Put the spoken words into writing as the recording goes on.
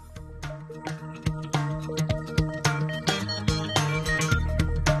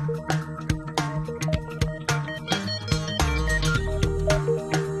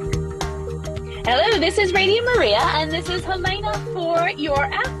Hello, this is Radio Maria, and this is Helena for your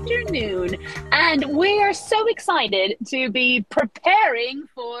afternoon. And we are so excited to be preparing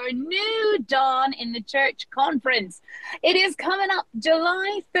for New Dawn in the Church Conference. It is coming up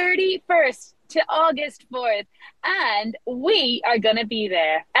July 31st to August 4th, and we are going to be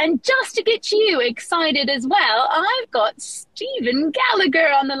there. And just to get you excited as well, I've got Stephen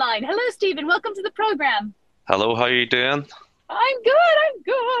Gallagher on the line. Hello, Stephen. Welcome to the program. Hello, how are you doing? I'm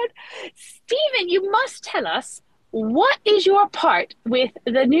good. Stephen, you must tell us, what is your part with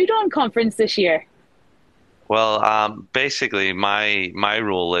the New Dawn Conference this year? Well, basically, my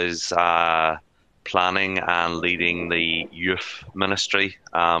role is planning and leading the youth ministry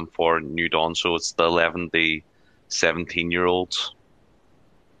for New Dawn. So it's the 11 to 17-year-olds.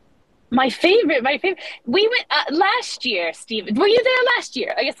 My favorite. We went last year, Stephen. Were you there last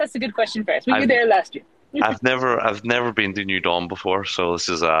year? I guess that's a good question first. Were you there last year? I've never been to New Dawn before, so this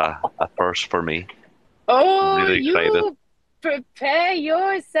is a first for me. Oh, really excited. You prepare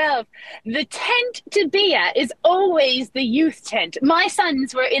yourself. The tent to be at is always the youth tent. My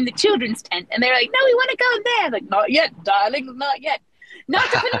sons were in the children's tent, and they're like, "No, we want to go there." I'm like, "Not yet, darling, not yet." Not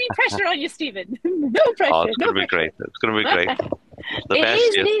to put any pressure on you, Stephen. No pressure. Oh, it's going to be great. It's going to be great. It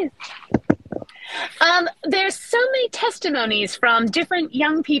is. There's so many testimonies from different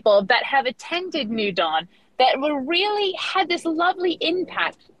young people that have attended New Dawn that will really had this lovely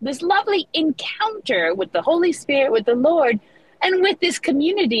impact, this lovely encounter with the Holy Spirit, with the Lord, and with this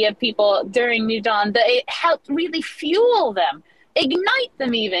community of people during New Dawn, that it helped really fuel them, ignite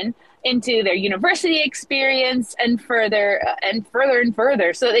them even into their university experience and further and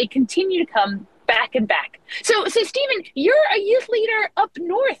further, so they continue to come back and back. So Stephen, you're a youth leader up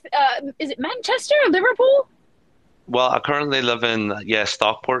north. Is it Manchester or Liverpool? Well, I currently live in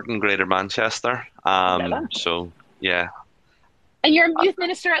Stockport in Greater Manchester. So yeah. And you're a youth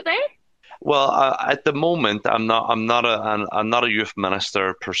minister out there? Well, at the moment, I'm not a youth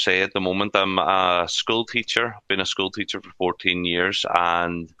minister per se. At the moment, I'm a school teacher. I've been a school teacher for 14 years,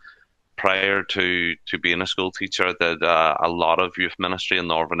 and prior to being a school teacher, I did a lot of youth ministry in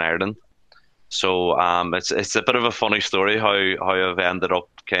Northern Ireland. So it's a bit of a funny story how I've ended up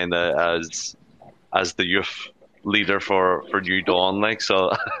kind of as the youth leader for New Dawn, like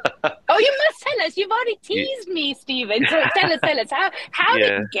so. Oh, you must tell us. You've already teased me, Stephen. So tell us. How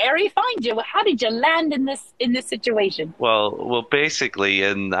did Gary find you? How did you land in this situation? Well, basically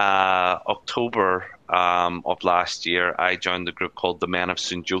in October of last year, I joined a group called the Men of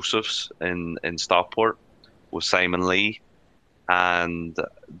St. Joseph's in Stockport with Simon Lee, and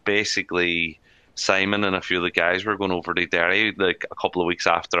basically Simon and a few of the guys were going over to Derry like a couple of weeks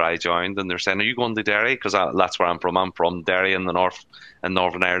after I joined, and they're saying, "Are you going to Derry?" Because that's where I'm from. I'm from Derry in the north, in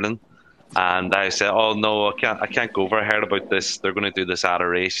Northern Ireland. And I said, "Oh no, I can't go over. I heard about this. They're going to do this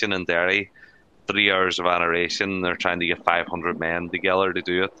adoration in Derry, 3 hours of adoration. They're trying to get 500 men together to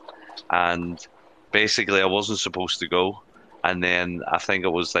do it." And basically, I wasn't supposed to go. And then I think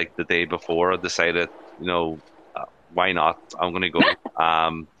it was like the day before I decided, why not? I'm going to go.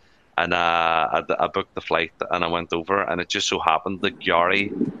 And I booked the flight and I went over, and it just so happened that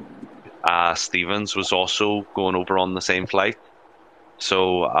Gary Stevens was also going over on the same flight.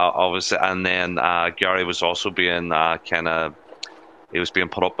 So and then Gary was also being he was being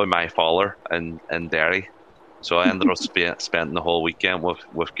put up by my father in Derry. So I ended up spending the whole weekend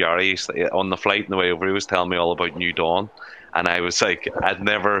with Gary. On the flight on the way over, he was telling me all about New Dawn, and I was like, I'd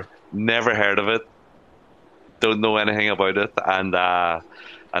never heard of it, don't know anything about it,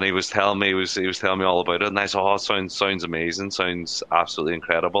 and he was telling me all about it, and I said, "Oh, it sounds amazing, sounds absolutely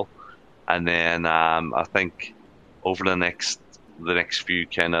incredible." And then I think over the next few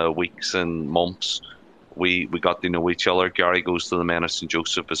kind of weeks and months, we got to know each other. Gary goes to the Men of St.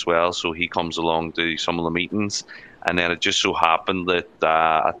 Joseph as well, so he comes along to some of the meetings. And then it just so happened that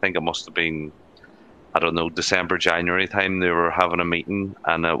I think it must have been, I don't know, December, January time, they were having a meeting,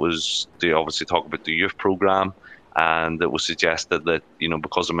 and it was to obviously talk about the youth program. And it was suggested that,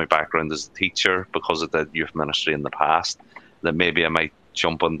 because of my background as a teacher, because I did youth ministry in the past, that maybe I might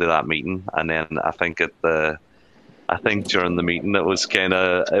jump into that meeting. And then I think during the meeting,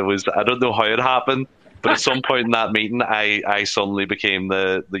 I don't know how it happened, But at some point in that meeting, I suddenly became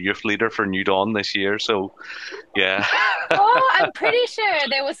the youth leader for New Dawn this year. So yeah, Oh, I'm pretty sure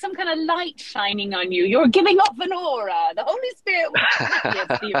there was some kind of light shining on you. You're giving off an aura. The Holy Spirit was with you,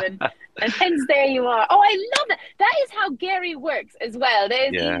 Stephen. And hence there you are. Oh, I love that. That is how Gary works as well.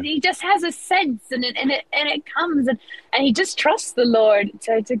 yeah, He just has a sense and it comes and he just trusts the Lord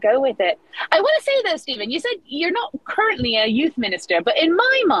to go with it. I want to say though, Stephen, you said you're not currently a youth minister, but in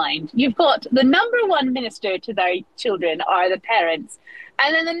my mind, you've got the number one minister to their children are the parents.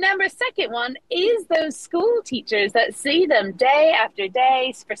 And then the number second one is those school teachers that see them day after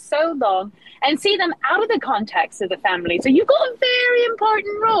day for so long and see them out of the context of the family. So you've got a very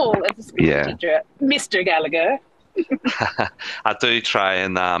important role as a school yeah. teacher, Mr. Gallagher. I do try,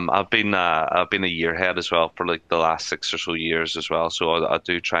 and I've been a year head as well for like the last 6 or so years as well. So I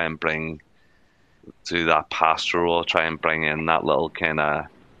do try and bring to that pastoral. I'll try and bring in that little kind of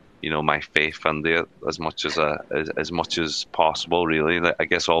my faith and it as much as much as possible. Really, like, I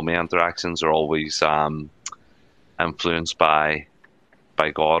guess all my interactions are always influenced by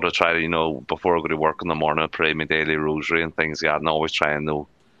God. I try to before I go to work in the morning, I pray my daily rosary and things like that, and I always try and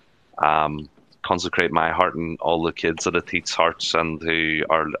consecrate my heart and all the kids that I teach hearts and to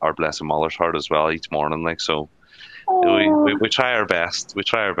our Blessed Mother's heart as well each morning. Like so, Oh, we try our best. We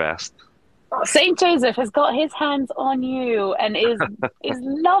try our best. Saint Joseph has got his hands on you and is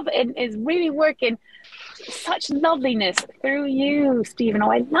love and is really working such loveliness through you, Stephen.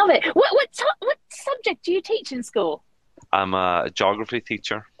 Oh, I love it. What subject do you teach in school? I'm a geography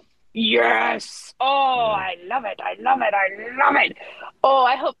teacher. Yes. Oh, Yeah. I love it. I love it. I love it. Oh,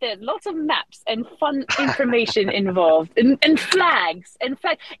 I hope there's lots of maps and fun information involved and flags and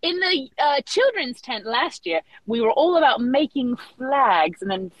flag. In the children's tent last year, we were all about making flags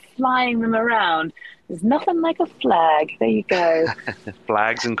and then flying them around. There's nothing like a flag. There you go.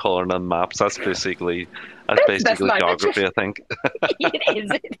 Flags and colouring and maps. That's That's basically life. geography, I think. It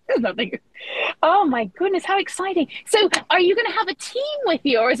is. It is nothing. Oh my goodness, how exciting! So, are you going to have a team with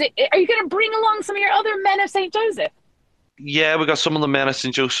you, or are you going to bring along some of your other men of Saint Joseph? Yeah, we got some of the men at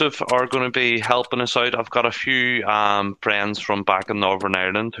St. Joseph are going to be helping us out. I've got a few friends from back in Northern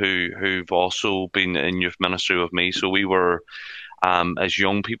Ireland who've also been in youth ministry with me. So we were as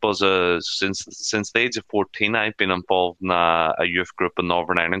young people, since the age of 14, I've been involved in a youth group in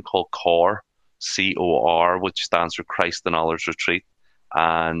Northern Ireland called COR, which stands for Christ and Others Retreat.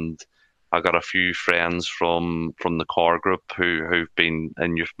 And I got a few friends from the core group who've been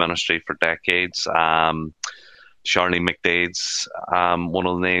in youth ministry for decades. Charlie McDade's one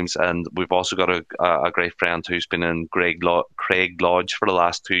of the names, and we've also got a great friend who's been in Craig Lodge for the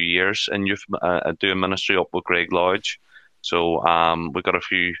last 2 years in youth doing ministry up with Craig Lodge. So we've got a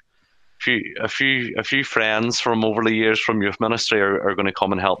few friends from over the years from youth ministry are going to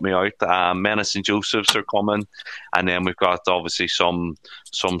come and help me out. Men of St Joseph's are coming, and then we've got obviously some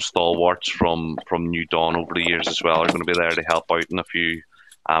stalwarts from New Dawn over the years as well are going to be there to help out in a few.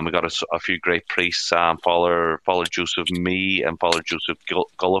 We got a few great priests, Father Joseph Mee and Father Joseph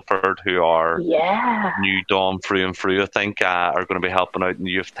Gulliford, who are Yeah. New Dawn through and through. I think are going to be helping out in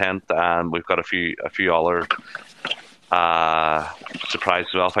the youth tent, and we've got a few other surprise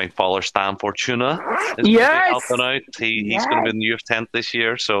as well. I think Father Stan Fortuna is going to be Yes. helping out. He's going to be Yes. in the youth tent this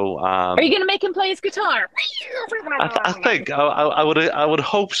year, so Are you going to make him play his guitar? I think I would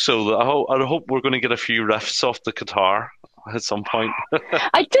hope so. I'd hope we're going to get a few riffs off the guitar at some point.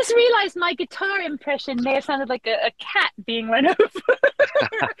 I just realized my guitar impression may have sounded like a cat being run over.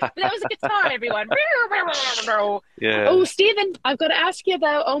 But that was a guitar, everyone. Yeah. Oh, Stephen, I've got to ask you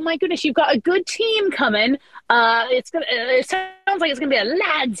about. Oh my goodness, you've got a good team coming. It sounds like it's gonna be a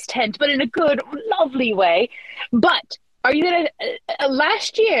lads' tent, but in a good, lovely way. But are you gonna?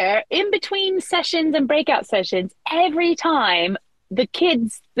 Last year, in between sessions and breakout sessions, every time the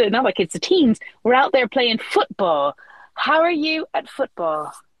kids, not the kids, the teens, were out there playing football. How are you at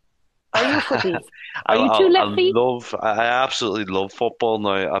football? Are you a footy? I, Are you I, two I left feet? love, I absolutely love football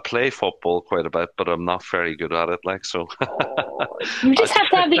now. I play football quite a bit, but I'm not very good at it. Like so, Oh, you I, just have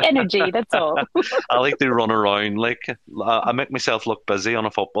to have the energy. That's all. I like to run around. Like I make myself look busy on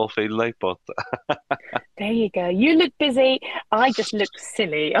a football field. Like, but There you go. You look busy. I just look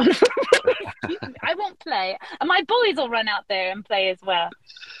silly. I won't play. And my boys will run out there and play as well.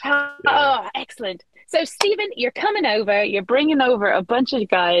 yeah. Oh, excellent. So, Stephen, you're coming over. You're bringing over a bunch of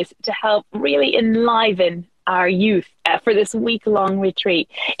guys to help really enliven our youth for this week-long retreat.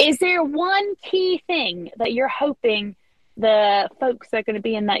 Is there one key thing that you're hoping the folks that are going to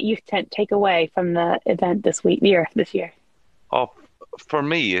be in that youth tent take away from the event this year? Oh, for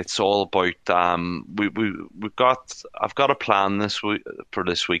me, it's all about we've got I've got a plan this week for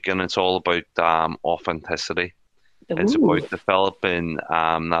this weekend. It's all about authenticity. It's Ooh, about developing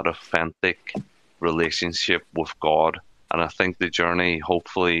that authentic relationship with God. And I think the journey,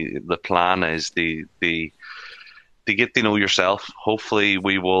 hopefully, the plan is the to get to know yourself. Hopefully,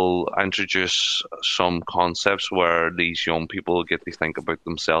 we will introduce some concepts where these young people get to think about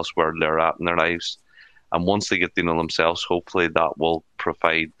themselves, where they're at in their lives. And once they get to know themselves, hopefully that will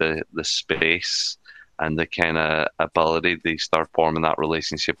provide the space and the kind of ability to start forming that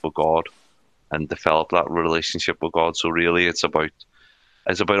relationship with God and develop that relationship with God. So really, it's about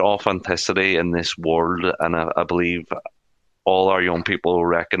authenticity in this world, and I believe all our young people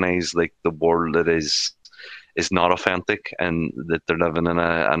recognize like the world that is not authentic and that they're living in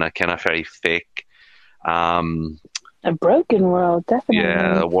a kind of very fake um a broken world, yeah,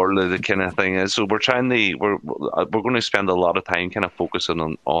 definitely. a world of the kind of thing is. So we're going to spend a lot of time kind of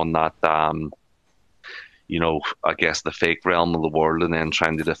focusing on that I guess the fake realm of the world, and then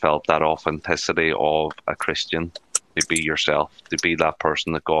trying to develop that authenticity of a Christian, to be yourself, to be that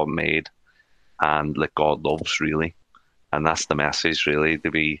person that God made and that God loves, really. And that's the message, really, to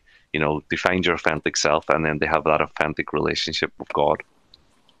be, to find your authentic self and then to have that authentic relationship with God.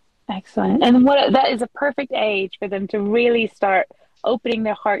 Excellent. And what that is a perfect age for them to really start opening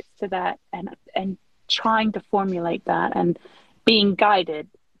their hearts to that and trying to formulate that and being guided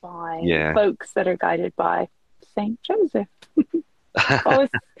by Yeah. folks that are guided by Saint Joseph. Oh,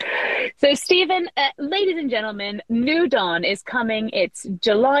 so, Stephen, ladies and gentlemen, New Dawn is coming. It's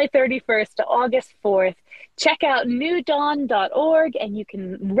July 31st to August 4th. Check out newdawn.org and you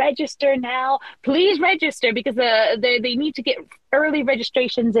can register now. Please register because they need to get early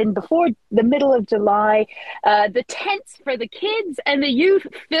registrations in before the middle of July. The tents for the kids and the youth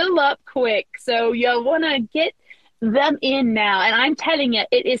fill up quick. So you'll want to get them in now. And I'm telling you,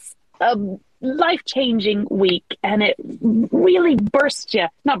 it is a life-changing week and it really fills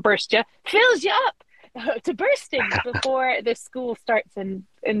you up to bursting before the school starts and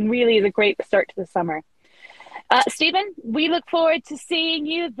really is a great start to the summer. Stephen, we look forward to seeing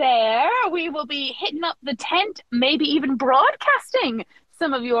you there. We will be hitting up the tent, maybe even broadcasting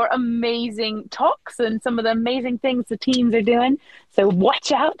some of your amazing talks and some of the amazing things the teens are doing. So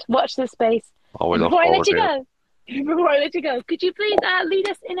watch out, watch the space. Oh, we And look before I let forward you to it. go, could you please lead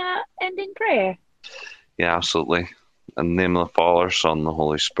us in a ending prayer? Yeah, absolutely. In the name of the Father, Son, and the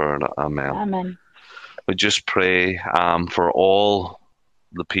Holy Spirit, Amen. Amen. We just pray for all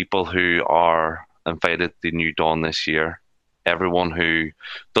the people who are invited to New Dawn this year, everyone who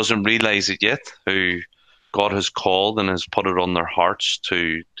doesn't realize it yet, who God has called and has put it on their hearts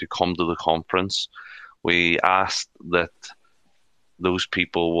to come to the conference. We ask that those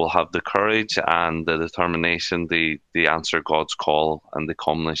people will have the courage and the determination to answer God's call and to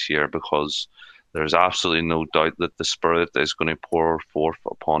come this year, because there's absolutely no doubt that the Spirit is going to pour forth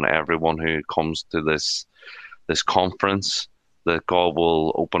upon everyone who comes to this conference, that God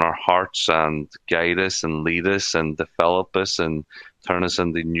will open our hearts and guide us and lead us and develop us and turn us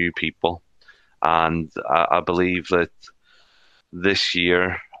into new people. And I believe that this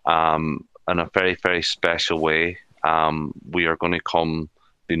year, in a very, very special way, we are going to come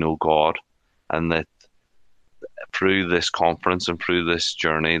to know God, and that through this conference and through this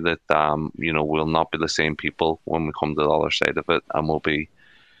journey, that we'll not be the same people when we come to the other side of it, and we'll be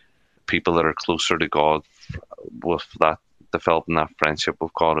people that are closer to God with that, developing that friendship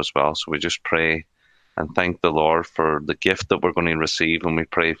with God as well. So we just pray and thank the Lord for the gift that we're going to receive, and we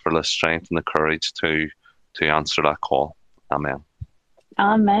pray for the strength and the courage to answer that call. Amen.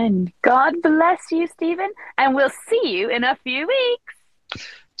 Amen. God bless you, Stephen, and we'll see you in a few weeks.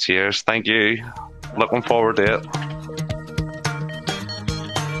 Cheers. Thank you. Looking forward to it.